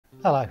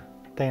Hello,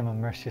 Damon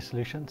Mercier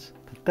Solutions.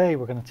 Today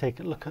we're going to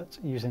take a look at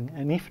using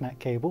an Ethernet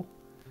cable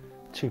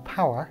to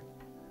power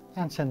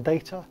and send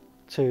data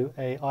to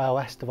a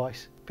iOS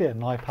device, be it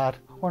an iPad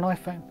or an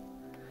iPhone.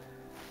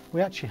 We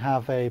actually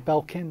have a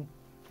Belkin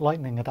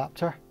lightning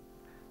adapter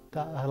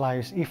that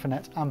allows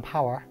Ethernet and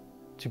power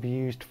to be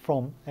used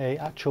from an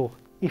actual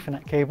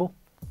Ethernet cable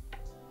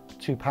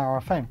to power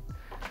a phone.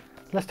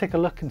 Let's take a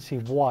look and see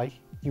why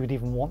you would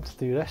even want to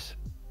do this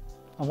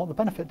and what the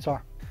benefits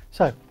are.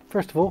 So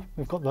first of all,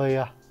 we've got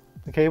the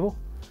cable.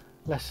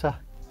 Let's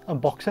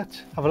unbox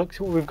it, have a look,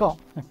 see what we've got.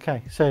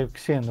 Okay, so you can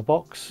see in the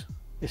box,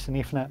 it's an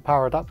Ethernet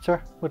power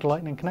adapter with a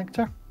lightning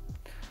connector.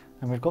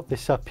 And we've got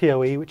this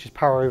PoE, which is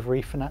power over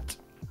Ethernet.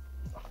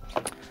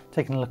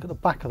 Taking a look at the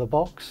back of the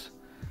box,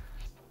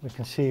 we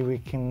can see we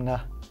can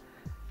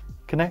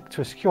connect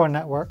to a secure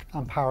network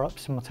and power up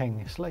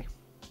simultaneously.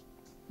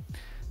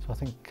 So I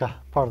think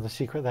part of the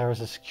secret there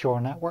is a secure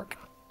network.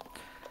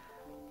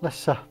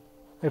 Let's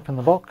open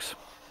the box.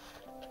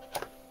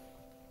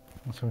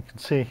 And so we can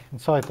see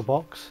inside the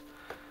box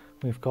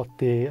we've got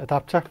the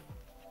adapter.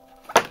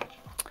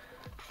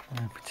 And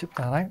if we tip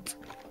that out,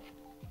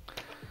 you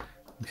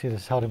can see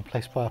this is held in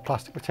place by a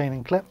plastic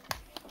retaining clip,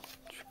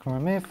 which we can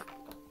remove.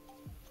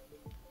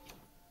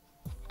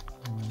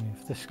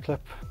 Remove this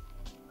clip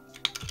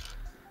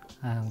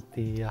and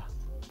the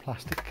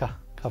plastic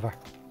cover.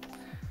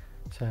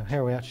 So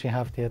here we actually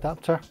have the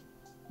adapter. So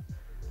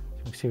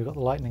you can see we've got the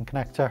lightning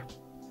connector,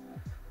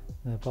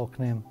 the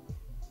Belkin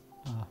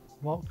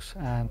box,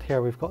 and here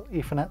we've got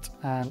Ethernet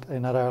and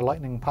another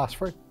lightning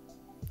pass-through.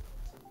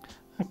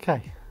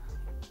 Okay,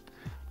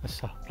 let's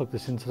plug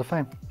this into the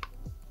phone.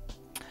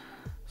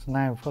 So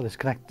now we've got this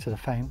connected to the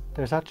phone.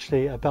 There's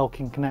actually a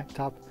Belkin Connect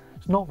tab.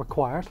 It's not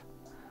required,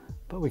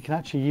 but we can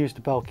actually use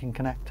the Belkin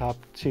Connect tab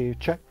to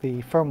check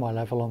the firmware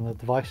level on the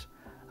device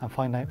and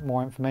find out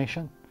more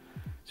information.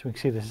 So we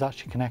can see this is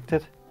actually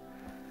connected,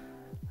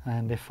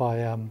 and if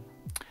I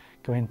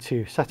go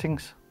into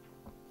settings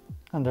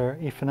under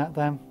Ethernet,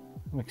 then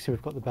we can see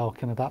we've got the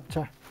Belkin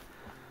adapter.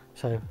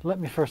 So let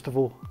me first of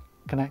all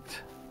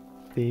connect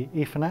the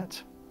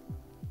Ethernet.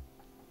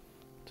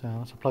 So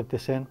once I plug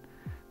this in,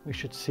 we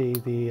should see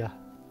the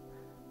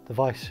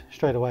device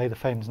straight away. The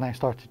phone's now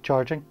started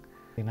charging.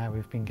 Now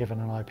we've been given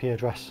an IP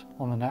address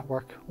on the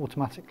network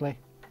automatically.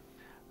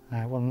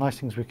 One of the nice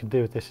things we can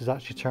do with this is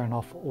actually turn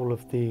off all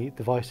of the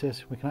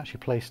devices. We can actually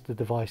place the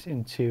device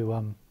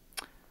into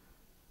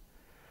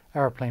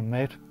airplane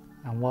mode,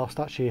 and whilst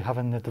actually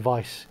having the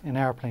device in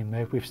airplane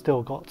mode, we've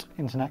still got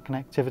internet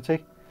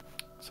connectivity.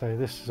 So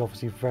this is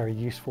obviously very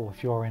useful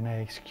if you're in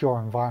a secure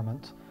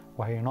environment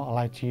where you're not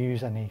allowed to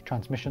use any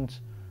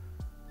transmissions,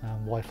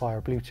 Wi-Fi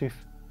or Bluetooth.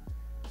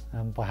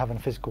 By having a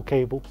physical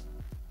cable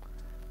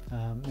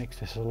makes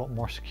this a lot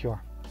more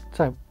secure.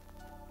 So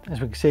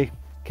as we can see,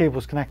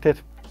 cable's connected,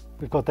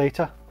 we've got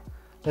data.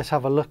 Let's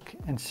have a look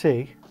and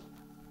see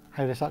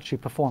how this actually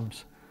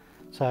performs.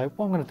 So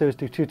what I'm going to do is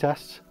do two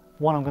tests.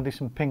 One, I'm going to do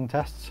some ping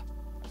tests.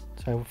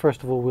 So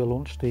first of all, we'll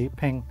launch the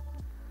ping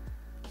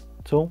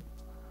tool.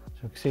 So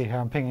you can see here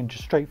I'm pinging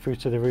just straight through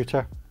to the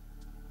router,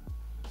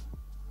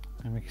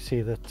 and we can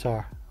see that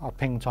our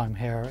ping time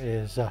here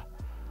is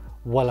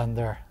well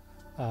under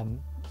 1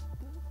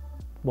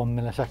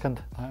 millisecond.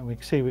 And we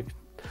can see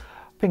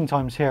ping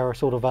times here are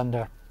sort of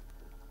under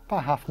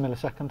about half a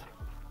millisecond.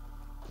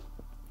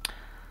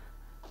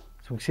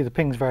 So we can see the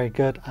ping's very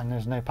good and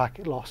there's no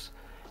packet loss.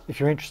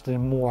 If you're interested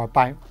in more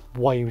about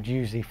why you would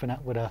use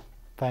Ethernet with a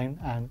phone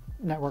and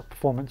network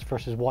performance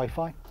versus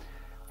Wi-Fi,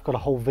 I've got a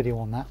whole video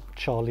on that,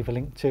 which I'll leave a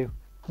link to.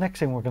 Next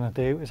thing we're going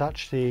to do is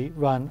actually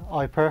run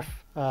iPerf.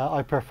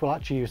 iPerf will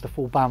actually use the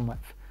full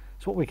bandwidth.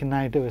 So what we can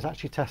now do is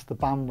actually test the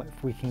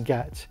bandwidth we can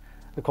get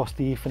across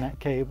the Ethernet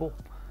cable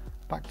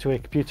back to a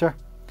computer.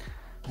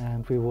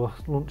 And we will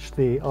launch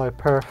the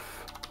iPerf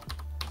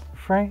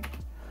 3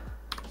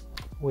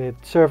 with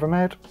server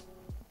mode,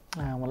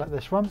 and we'll let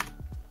this run.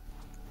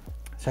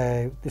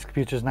 So this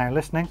computer is now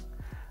listening.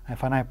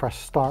 If I now press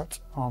start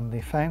on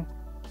the phone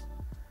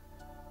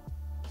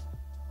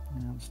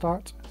and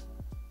start,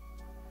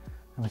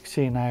 and we can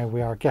see now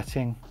we are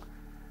getting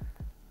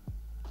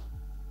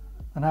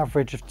an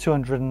average of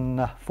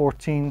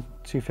 214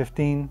 to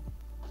 15.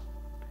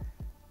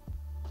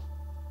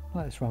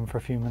 Let this run for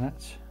a few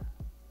minutes.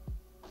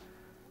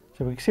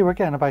 So we can see we're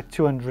getting about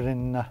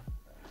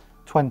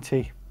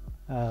 220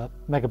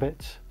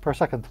 megabits per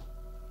second.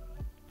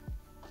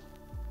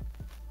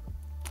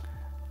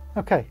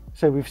 Okay,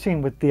 so we've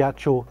seen with the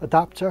actual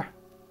adapter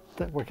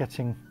that we're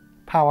getting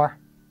power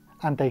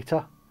and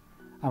data,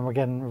 and we're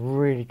getting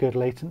really good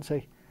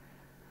latency.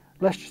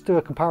 Let's just do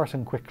a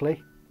comparison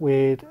quickly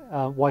with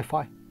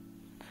Wi-Fi.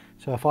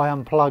 So if I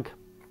unplug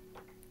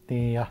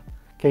the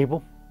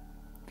cable,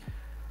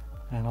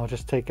 and I'll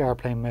just take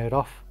airplane mode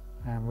off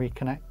and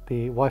reconnect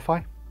the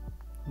Wi-Fi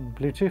and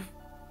Bluetooth.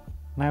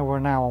 Now we're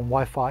now on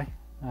Wi-Fi,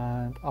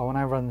 and I will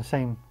now run the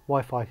same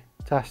Wi-Fi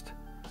test.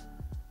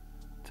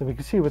 So we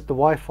can see with the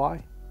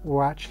Wi-Fi,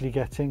 we're actually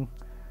getting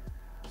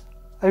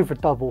over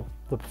double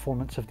the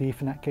performance of the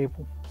Ethernet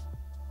cable.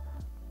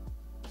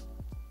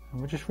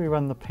 And we'll just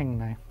rerun the ping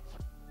now.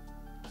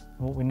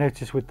 And what we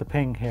notice with the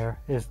ping here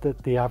is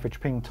that the average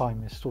ping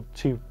time is sort of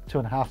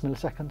 2.5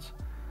 milliseconds.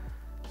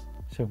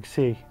 So you can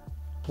see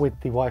with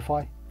the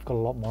Wi-Fi, you've got a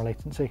lot more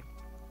latency.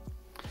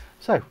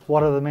 So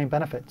what are the main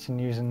benefits in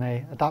using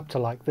an adapter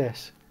like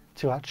this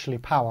to actually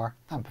power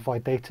and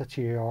provide data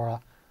to your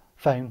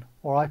phone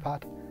or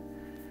iPad?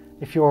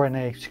 If you're in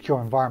a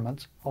secure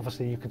environment,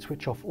 obviously you can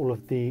switch off all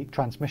of the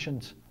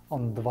transmissions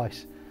on the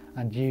device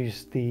and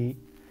use the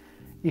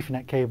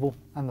Ethernet cable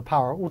and the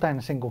power all down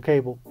a single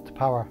cable to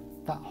power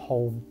that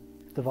whole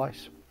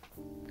device.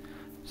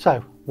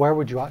 So where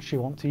would you actually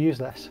want to use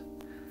this?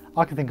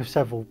 I can think of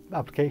several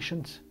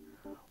applications.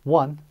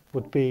 One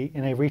would be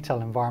in a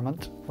retail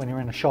environment, when you're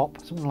in a shop,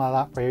 something like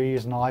that, where you're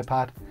using an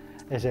iPad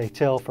as a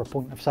till for a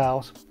point of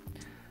sales.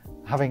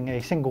 Having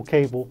a single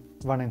cable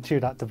running to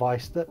that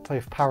device that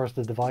both powers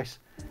the device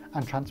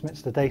and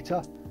transmits the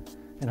data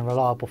in a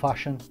reliable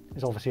fashion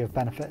is obviously of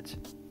benefit.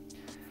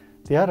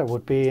 The other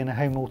would be in a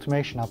home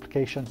automation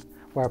application,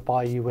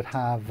 whereby you would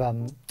have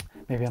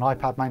maybe an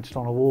iPad mounted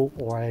on a wall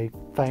or a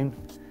phone,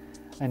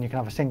 and you can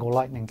have a single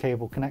lightning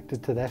cable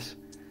connected to this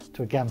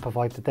to again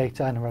provide the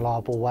data in a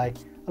reliable way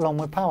along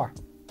with power.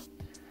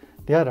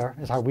 The other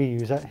is how we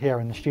use it here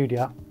in the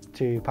studio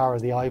to power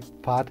the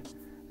iPad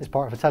as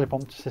part of a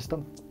teleprompter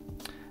system,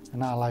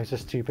 and that allows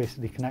us to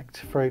basically connect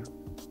through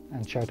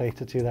and share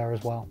data to there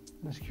as well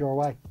in a secure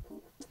way.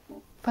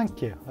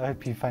 Thank you. I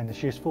hope you found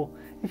this useful.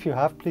 If you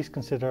have, please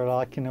consider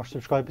liking or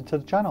subscribing to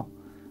the channel.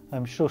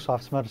 You should also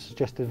have some other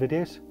suggested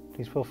videos.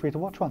 Please feel free to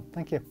watch one.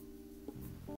 Thank you.